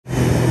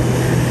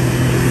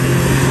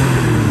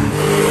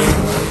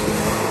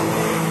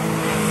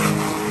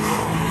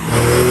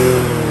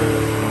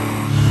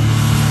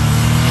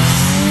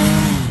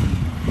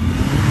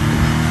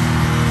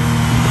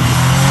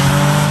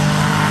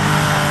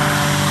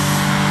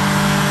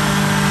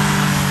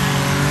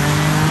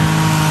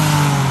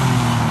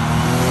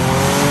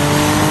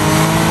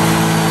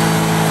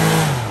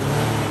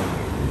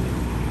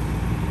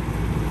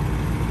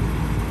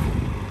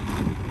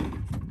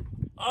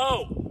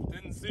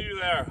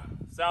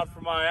It's out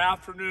for my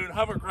afternoon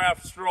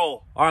hovercraft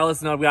stroll. All right,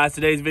 listen up, guys.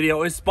 Today's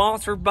video is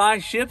sponsored by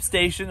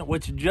ShipStation,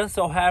 which just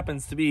so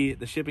happens to be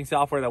the shipping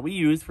software that we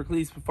use for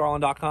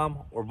CleetusMcFarland.com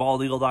or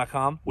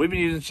BaldEagle.com. We've been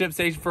using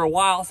ShipStation for a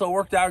while, so it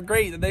worked out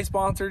great that they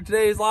sponsored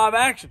today's live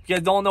action. If you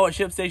guys don't know what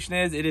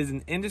ShipStation is, it is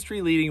an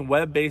industry-leading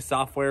web-based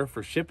software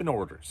for shipping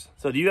orders.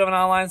 So do you have an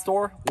online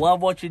store?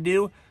 Love what you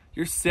do?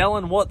 You're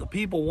selling what the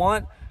people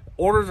want?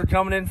 Orders are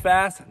coming in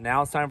fast.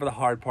 Now it's time for the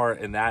hard part,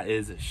 and that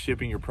is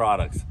shipping your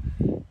products.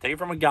 Take it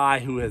from a guy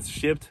who has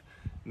shipped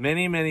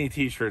many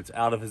t-shirts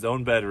out of his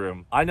own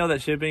bedroom. I know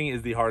that shipping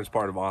is the hardest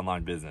part of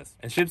online business,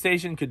 and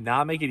ShipStation could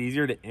not make it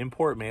easier to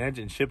import, manage,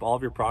 and ship all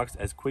of your products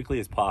as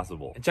quickly as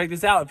possible. And check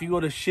this out. If you go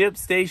to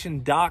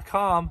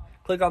ShipStation.com,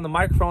 click on the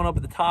microphone up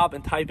at the top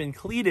and type in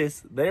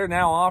Cleetus, they're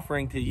now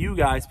offering to you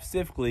guys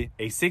specifically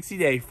a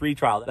 60-day free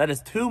trial. That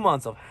is 2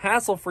 months of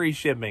hassle-free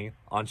shipping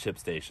on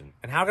ShipStation.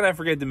 And how can I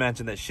forget to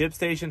mention that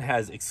ShipStation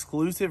has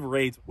exclusive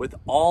rates with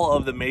all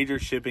of the major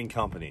shipping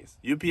companies,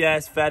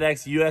 UPS,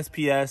 FedEx,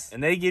 USPS,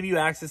 and they give you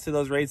access to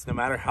those rates no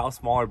matter how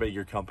small or big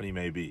your company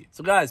may be.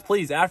 So guys,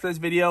 please, after this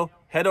video,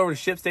 head over to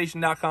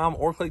ShipStation.com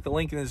or click the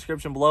link in the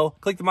description below.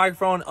 Click the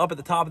microphone up at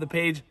the top of the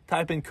page,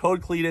 type in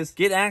code Cleetus,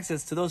 get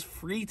access to those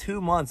free 2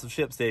 months of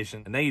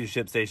ShipStation. And thank you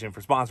to ShipStation for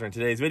sponsoring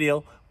today's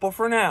video. But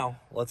for now,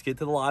 let's get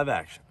to the live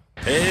action.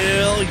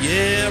 Hell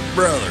yeah,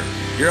 brother.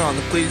 You're on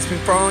the Cleetus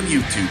McFarland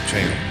YouTube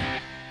channel.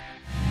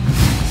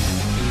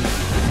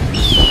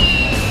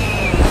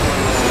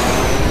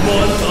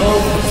 Month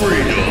of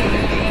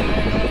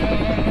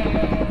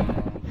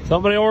freedom.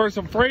 Somebody order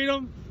some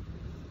freedom?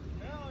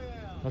 Hell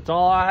yeah. That's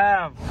all I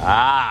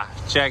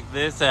have. Check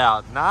this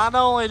out. Not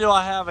only do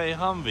I have a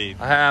Humvee,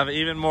 I have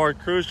even more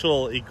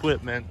crucial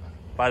equipment.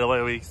 By the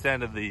way, we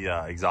extended the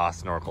exhaust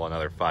snorkel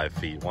another 5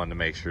 feet. Wanted to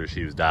make sure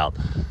she was dialed.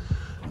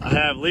 I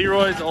have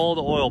Leroy's old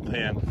oil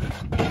pan.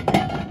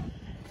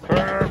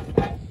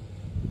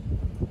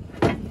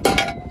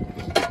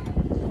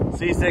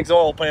 C6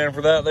 oil pan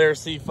for that there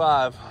C5. You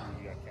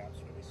got caps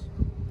for this?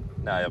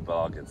 Nah, yeah, but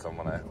I'll get some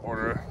when I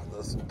order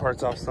those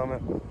parts off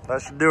Summit.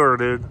 That should do her,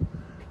 dude.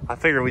 I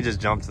figured we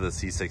just jumped to the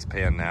C6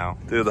 pan now.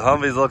 Dude, the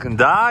Humvee's looking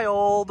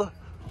dialed.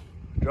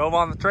 Drove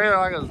on the trailer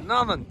like it was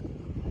nothing.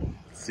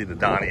 Let's see the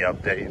Donnie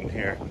update in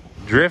here.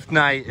 Drift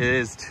night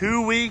is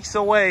 2 weeks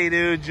away,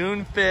 dude.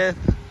 June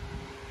 5th.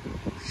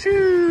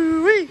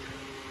 Shoo-wee.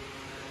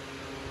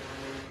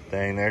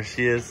 Dang, there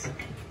she is.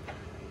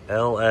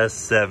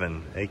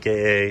 LS7,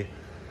 aka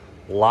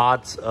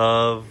lots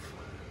of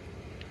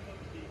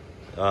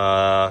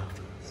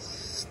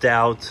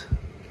stout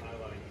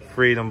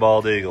Freedom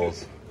Bald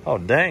Eagles. Oh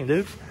dang,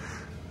 dude.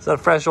 Is that a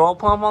fresh oil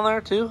pump on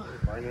there too?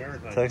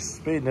 Texas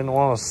Speed didn't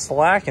want to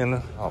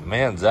slacken. Oh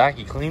man, Zach,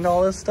 you cleaned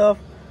all this stuff?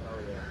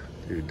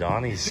 Dude,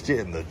 Donnie's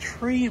getting the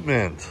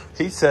treatment.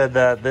 He said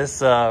that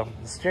this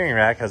steering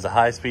rack has a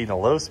high speed and a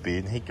low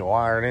speed, and he can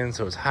wire it in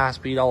so it's high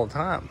speed all the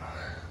time.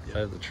 Is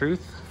that the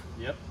truth?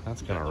 Yep.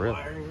 That's gonna rip.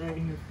 Wiring right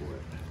here for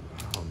it.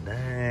 Oh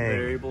dang.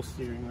 Variable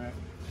steering rack.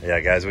 Yeah,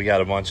 guys, we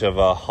got a bunch of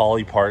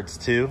Holley parts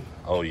too.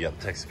 Oh, you got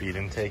the Texas Speed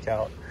intake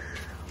out.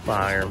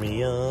 Fire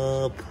me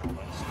up.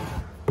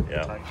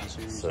 Yeah.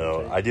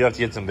 So I do have to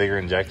get some bigger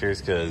injectors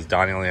because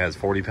Donnie only has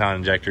 40-pound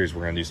injectors.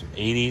 We're gonna do some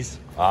 80s.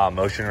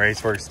 Motion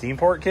Raceworks steam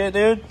port kit,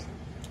 dude.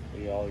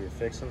 Be all your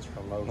fixings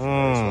from Motion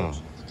Raceworks.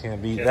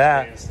 Can't beat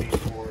that. Can, steam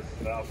port,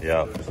 valve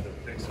Yep. covers, the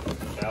fixings,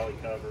 valley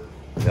cover.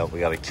 Yep, we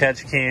got a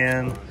catch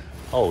can.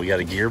 Oh, we got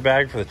a gear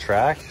bag for the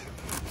track.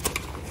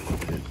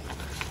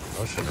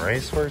 Motion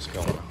Raceworks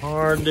going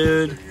hard,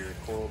 dude. Your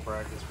coil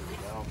brackets for the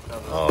valve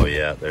cover. Oh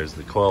yeah, there's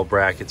the coil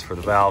brackets for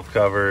the valve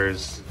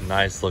covers.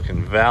 Nice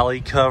looking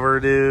valley cover,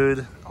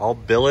 dude. All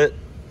billet.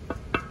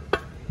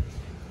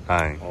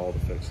 Dang. All the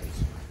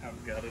fixings.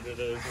 I've got it at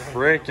a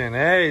Freaking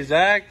hey,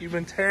 Zach, you've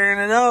been tearing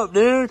it up,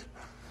 dude.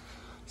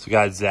 So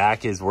guys,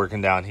 Zach is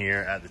working down here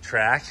at the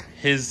track.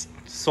 His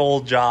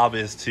sole job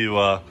is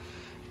to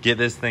get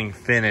this thing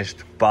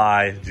finished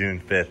by June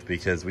 5th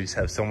because we just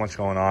have so much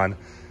going on.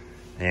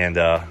 And,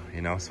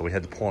 you know, so we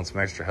had to pull in some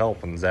extra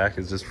help, and Zach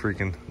is just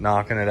freaking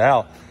knocking it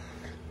out.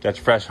 Got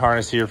your fresh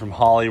harness here from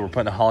Holley. We're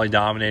putting a Holley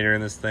Dominator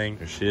in this thing.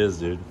 There she is,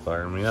 dude.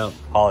 Firing me up.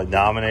 Holley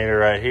Dominator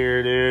right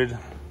here, dude.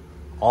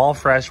 All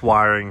fresh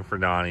wiring for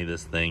Donnie.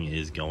 This thing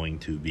is going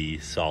to be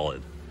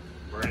solid.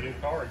 brand new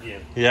car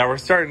again. Yeah, we're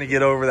starting to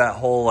get over that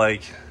whole,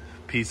 like,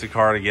 piece of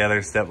car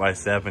together step by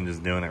step and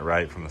just doing it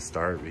right from the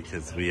start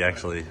because we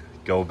actually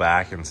go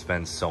back and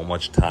spend so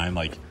much time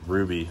like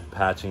Ruby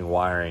patching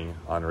wiring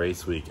on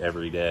race week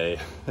every day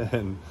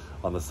and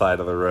on the side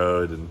of the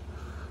road, and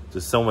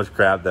just so much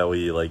crap that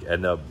we like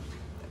end up,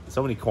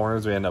 so many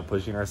corners we end up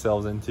pushing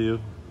ourselves into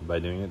by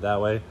doing it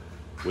that way.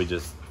 We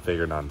just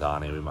figured on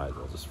Donnie, we might as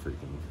well just freaking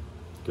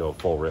go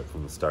full rip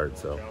from the start.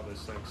 So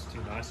This thing's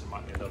too nice, it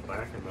might end up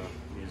back in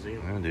the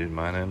museum. yeah, dude,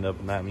 might end up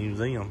in that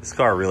museum. This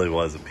car really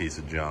was a piece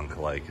of junk,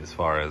 like as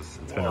far as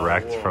it's been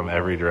wrecked from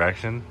every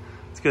direction.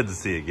 It's good to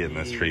see it getting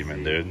this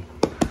treatment, dude.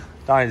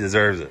 Donnie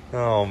deserves it.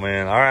 Oh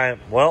man. All right,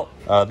 well,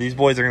 these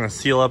boys are gonna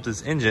seal up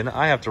this engine.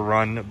 I have to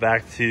run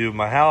back to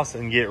my house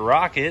and get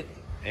Rocket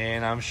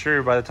and I'm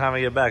sure by the time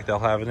I get back, they'll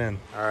have it in.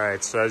 All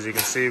right, so as you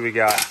can see, we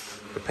got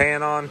the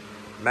pan on,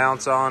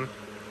 mounts on,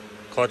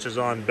 clutches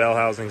on, bell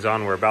housings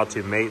on. We're about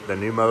to mate the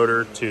new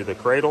motor to the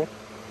cradle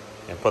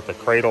and put the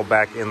cradle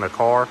back in the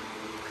car.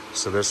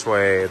 So this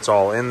way it's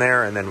all in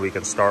there, and then we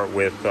can start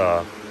with,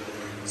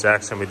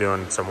 Zach's gonna be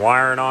doing some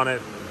wiring on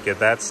it, get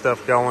that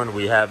stuff going.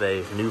 We have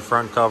a new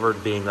front cover,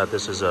 being that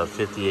this is a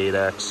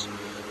 58X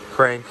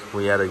crank.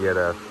 We had to get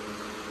a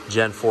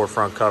Gen 4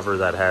 front cover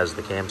that has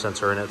the cam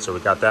sensor in it, so we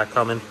got that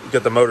coming.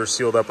 Get the motor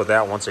sealed up with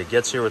that once it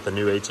gets here with the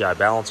new ATI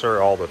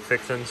balancer, all the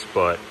fixings.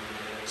 But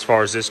as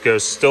far as this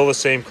goes, still the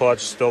same clutch,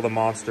 still the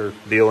monster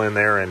deal in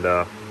there, and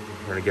we're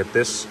gonna get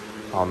this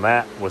on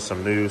that with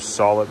some new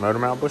solid motor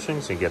mount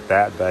bushings and get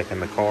that back in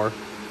the car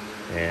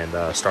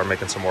and start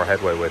making some more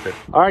headway with it.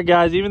 All right,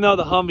 guys, even though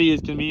the Humvee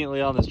is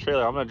conveniently on this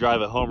trailer, I'm gonna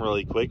drive it home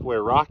really quick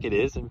where Rocket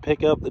is and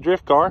pick up the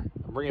drift car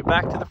and bring it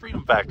back to the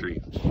Freedom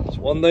Factory. It's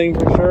one thing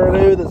for sure,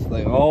 dude, this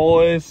thing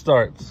always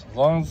starts. As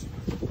long as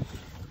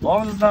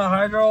it's not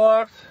hydro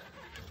locked,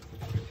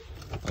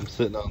 I'm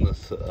sitting on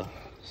this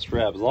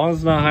strap. As long as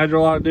it's not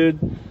hydro locked, dude,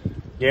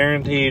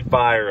 guaranteed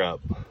fire up.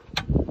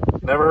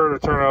 Never heard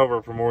it turn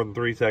over for more than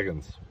 3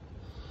 seconds.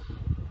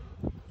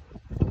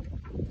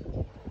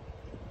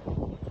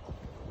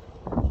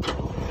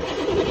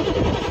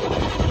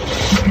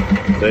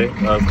 See,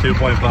 that was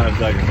 2.5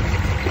 seconds.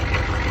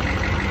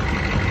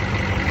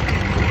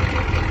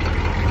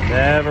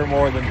 Never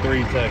more than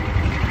 3 seconds.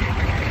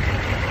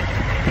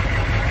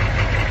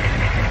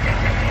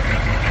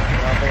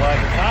 Not like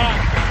it's hot.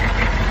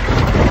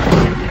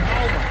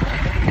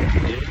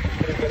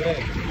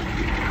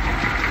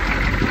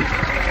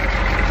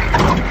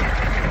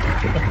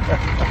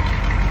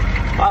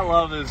 I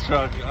love this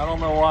truck. I don't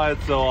know why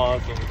it's so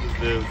awesome. It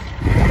just is.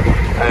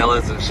 Hey,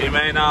 listen, she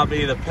may not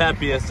be the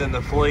peppiest in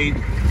the fleet,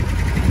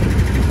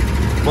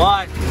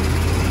 but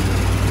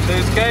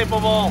she's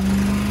capable.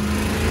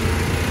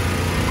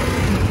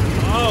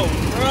 Oh,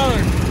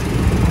 brother.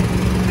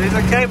 She's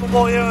a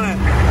capable unit.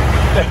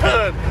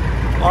 Dude,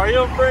 are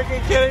you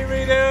freaking kidding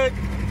me, dude?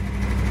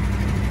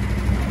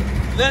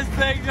 This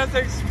thing just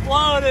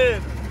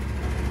exploded.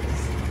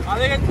 I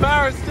think it's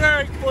power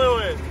steering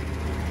fluid.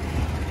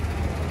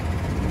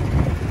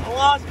 I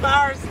lost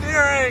power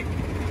steering.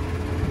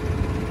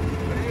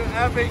 Are you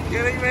effing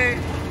kidding me?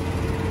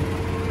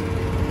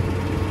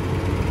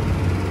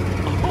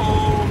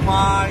 Oh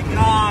my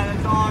God,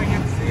 that's all I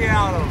can see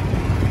out of.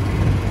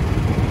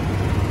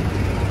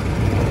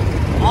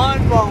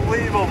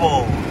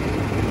 Unbelievable.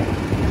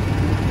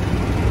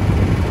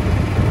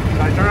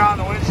 Should I turn on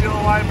the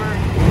windshield wiper?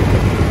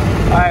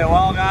 Alright,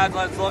 well guys,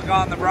 let's look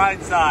on the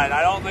bright side.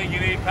 I don't think you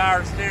need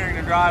power steering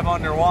to drive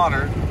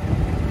underwater.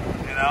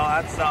 You know,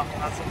 that's some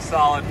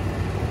solid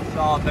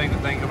thing to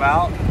think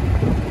about.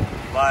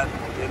 But,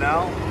 you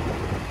know,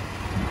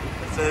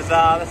 this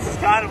is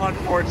kind of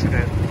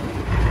unfortunate.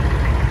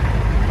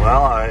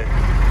 Well, I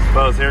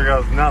suppose here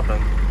goes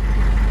nothing.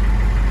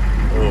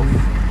 Oof.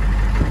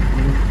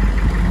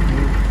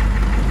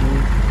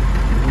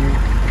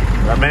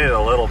 That made it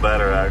a little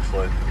better,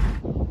 actually.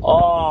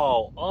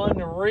 Oh,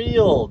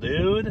 unreal,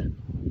 dude.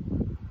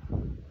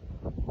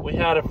 We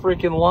had a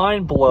freaking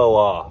line blow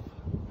off.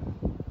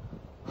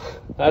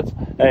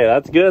 Hey,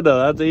 that's good though.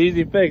 That's an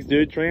easy fix,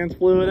 dude. Trans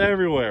fluid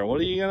everywhere. What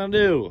are you gonna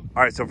do?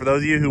 All right, so for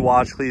those of you who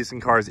watch Cleetus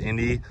and Cars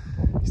Indy,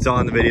 you saw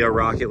in the video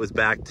Rocket was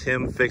back.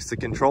 Tim fixed the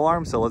control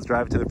arm, so let's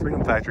drive it to the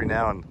Freedom Factory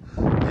now and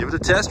give it a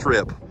test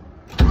rip.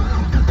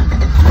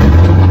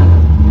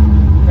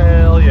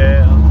 Hell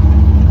yeah.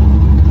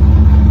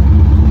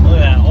 Look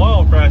at that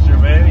oil pressure,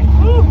 baby.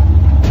 Woo.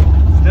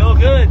 Still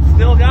good,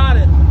 still got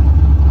it.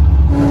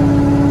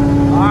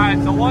 All right,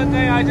 so one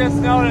thing I just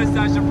noticed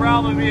I should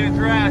probably be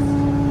addressed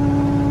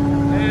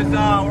is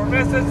we're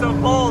missing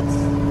some bolts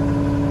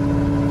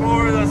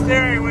for the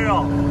steering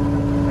wheel.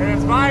 And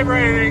it's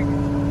vibrating,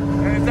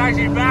 and it's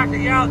actually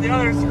backing out the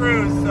other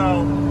screws,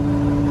 so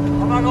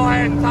I'm gonna go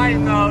ahead and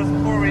tighten those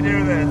before we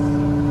do this.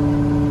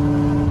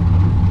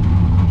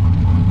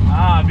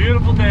 Ah,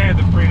 beautiful day at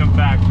the Freedom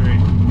Factory.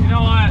 You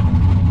know what?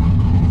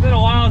 It's been a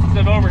while since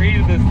I've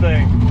overheated this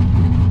thing.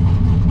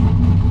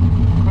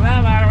 For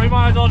that matter, we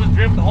might as well just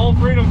drift the whole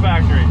Freedom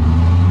Factory.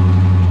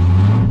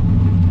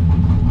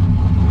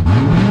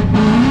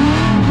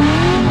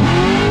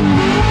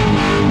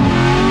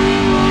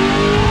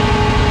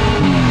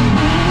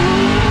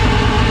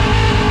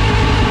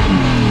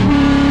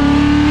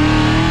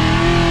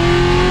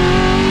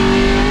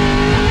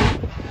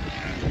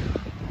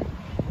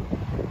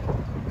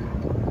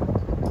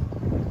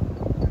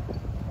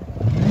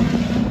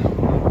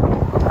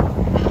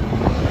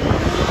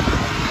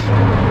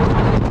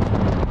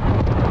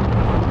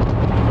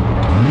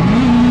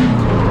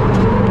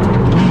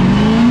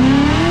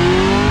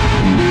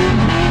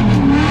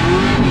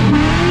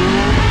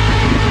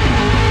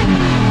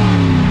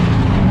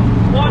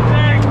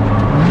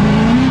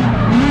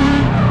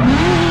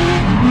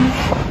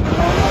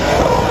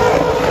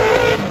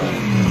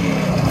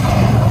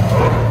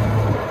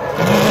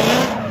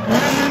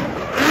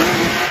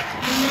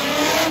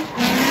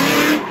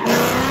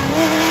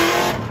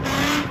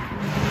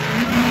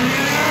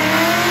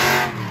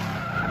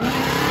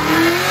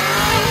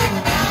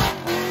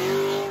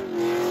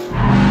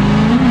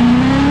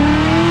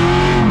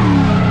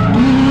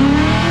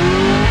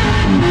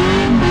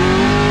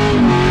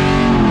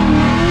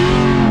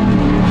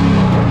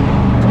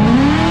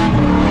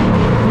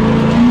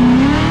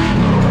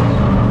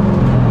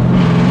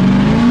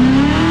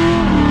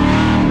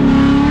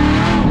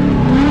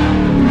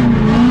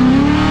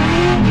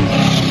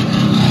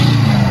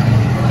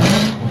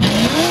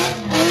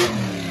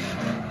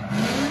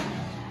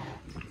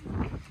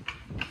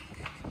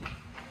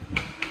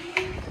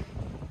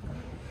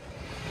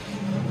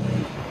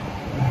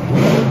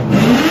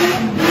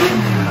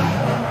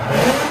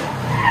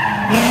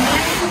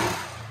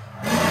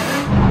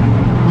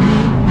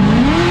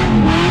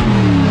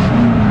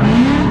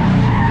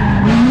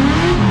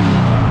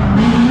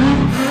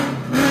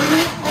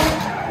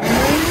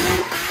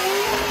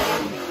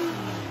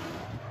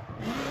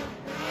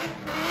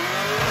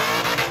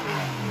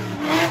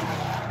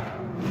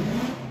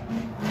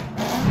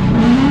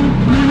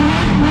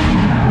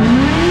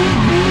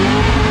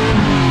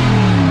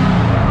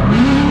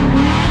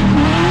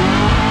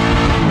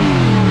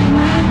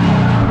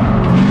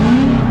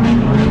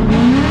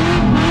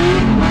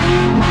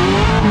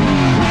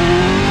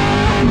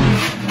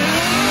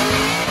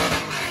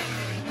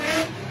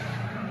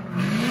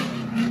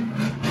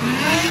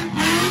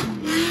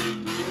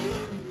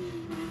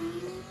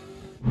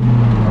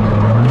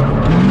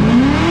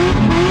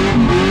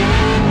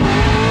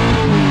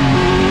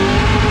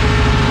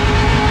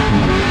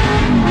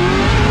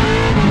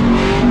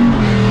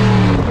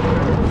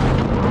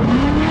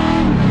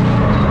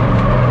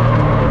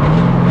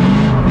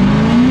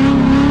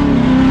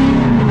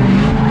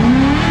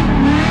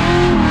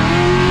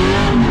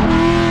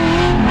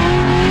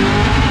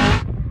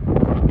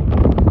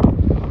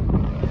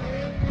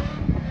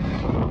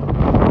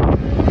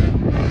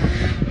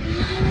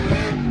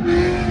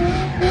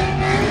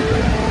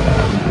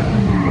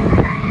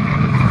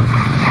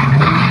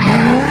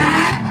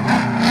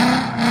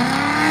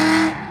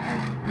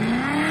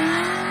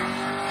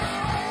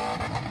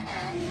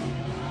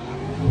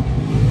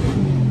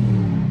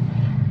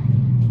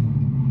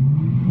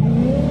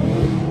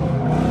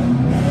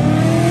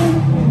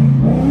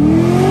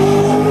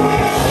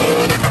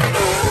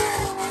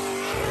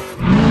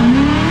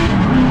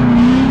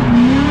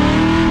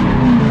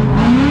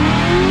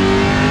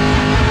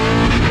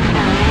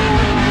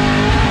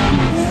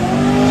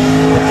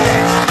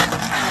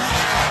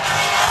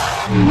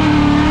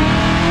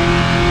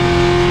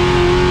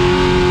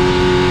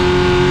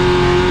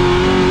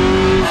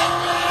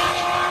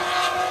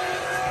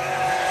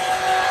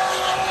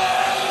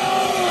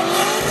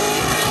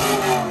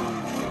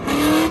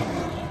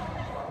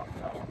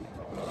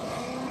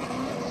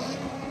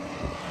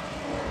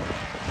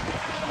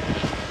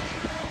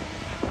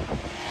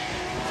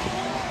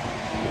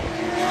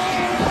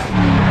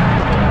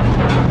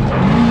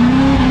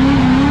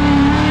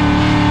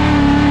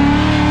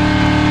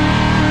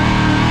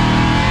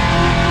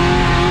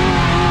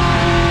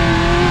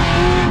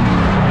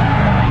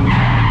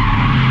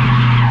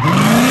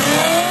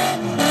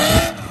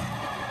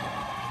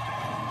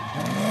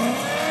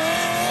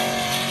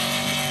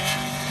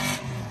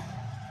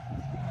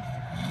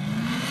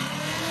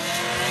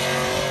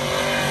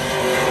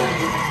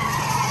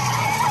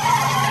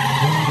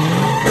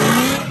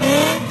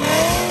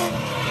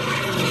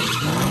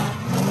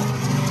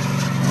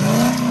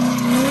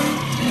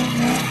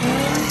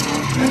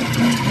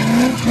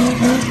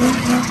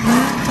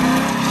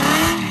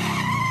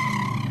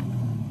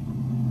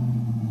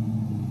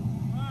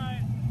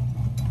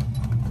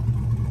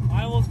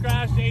 almost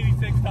crashed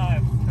 86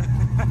 times.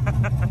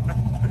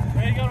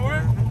 Ready to go to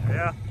work?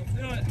 Yeah. Let's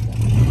do it.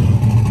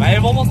 I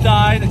have almost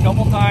died a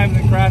couple times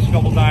and crashed a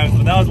couple times,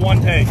 but that was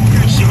one take.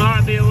 She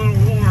might be a little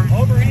warm.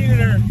 Overheated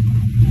her.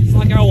 It's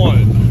like I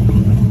wanted.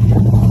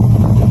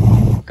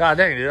 God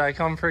dang, dude, I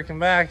come freaking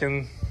back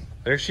and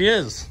there she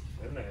is.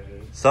 Isn't that,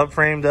 dude?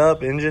 Subframed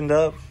up, engined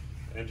up.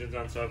 Engine's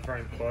on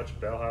subframe, clutch,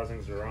 bell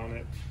housings are on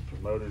it. The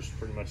motor's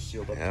pretty much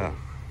sealed up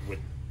with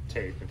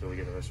tape until we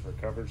get the rest of our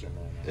coverage. And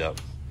then, Yep.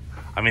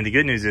 I mean, the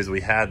good news is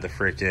we had the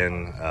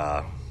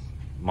freaking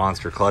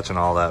monster clutch and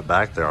all that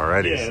back there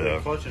already. Yeah, so. the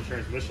clutch and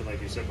transmission,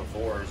 like you said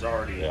before, is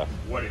already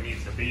what it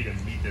needs to be to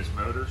meet this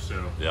motor.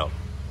 So. Yep.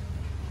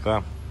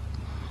 Okay.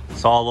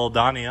 Saw a little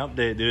Donnie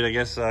update, dude. I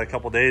guess a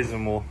couple days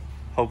and we'll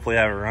hopefully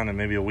have it running,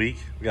 maybe a week.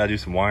 We gotta do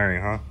some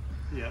wiring, huh?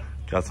 Yeah.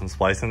 Got some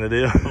splicing to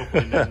do.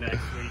 Hopefully next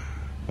week.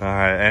 All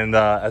right, and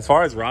as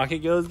far as Rocket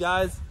goes,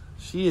 guys,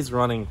 she is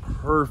running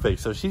perfect.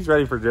 So she's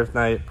ready for drift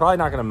night. Probably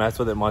not gonna mess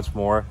with it much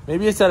more.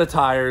 Maybe a set of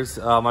tires.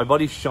 My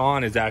buddy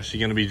Sean is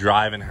actually gonna be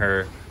driving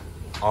her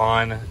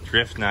on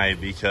drift night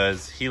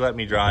because he let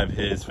me drive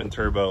his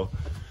Finturbo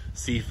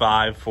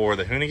C5 for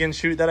the Hoonigan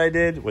shoot that I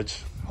did,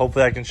 which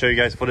hopefully I can show you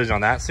guys footage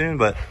on that soon.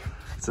 But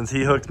since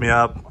he hooked me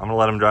up, I'm gonna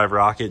let him drive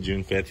Rocket.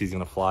 June 5th, he's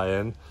gonna fly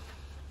in,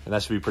 and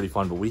that should be pretty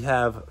fun. But we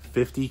have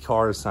 50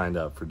 cars signed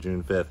up for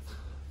June 5th.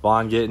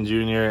 Vaughn Gittin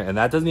Jr., and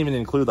that doesn't even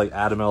include like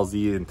Adam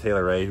LZ and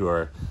Taylor Ray, who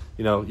are,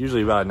 you know,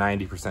 usually about a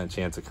 90%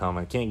 chance of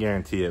coming. I can't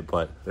guarantee it,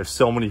 but there's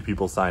so many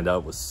people signed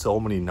up with so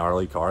many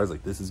gnarly cars.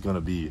 Like, this is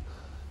gonna be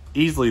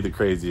easily the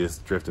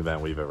craziest drift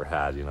event we've ever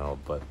had, you know,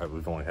 but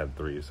we've only had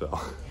 3, so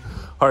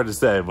hard to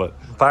say. But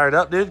fired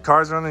up, dude.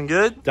 Car's running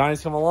good.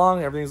 Donnie's come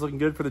along. Everything's looking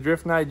good for the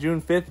drift night,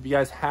 June 5th. If you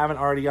guys haven't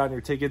already gotten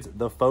your tickets,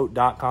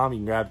 thefoat.com, you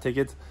can grab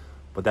tickets.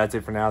 But that's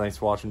it for now. Thanks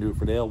for watching Do It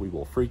for Dale. We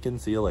will freaking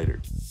see you later.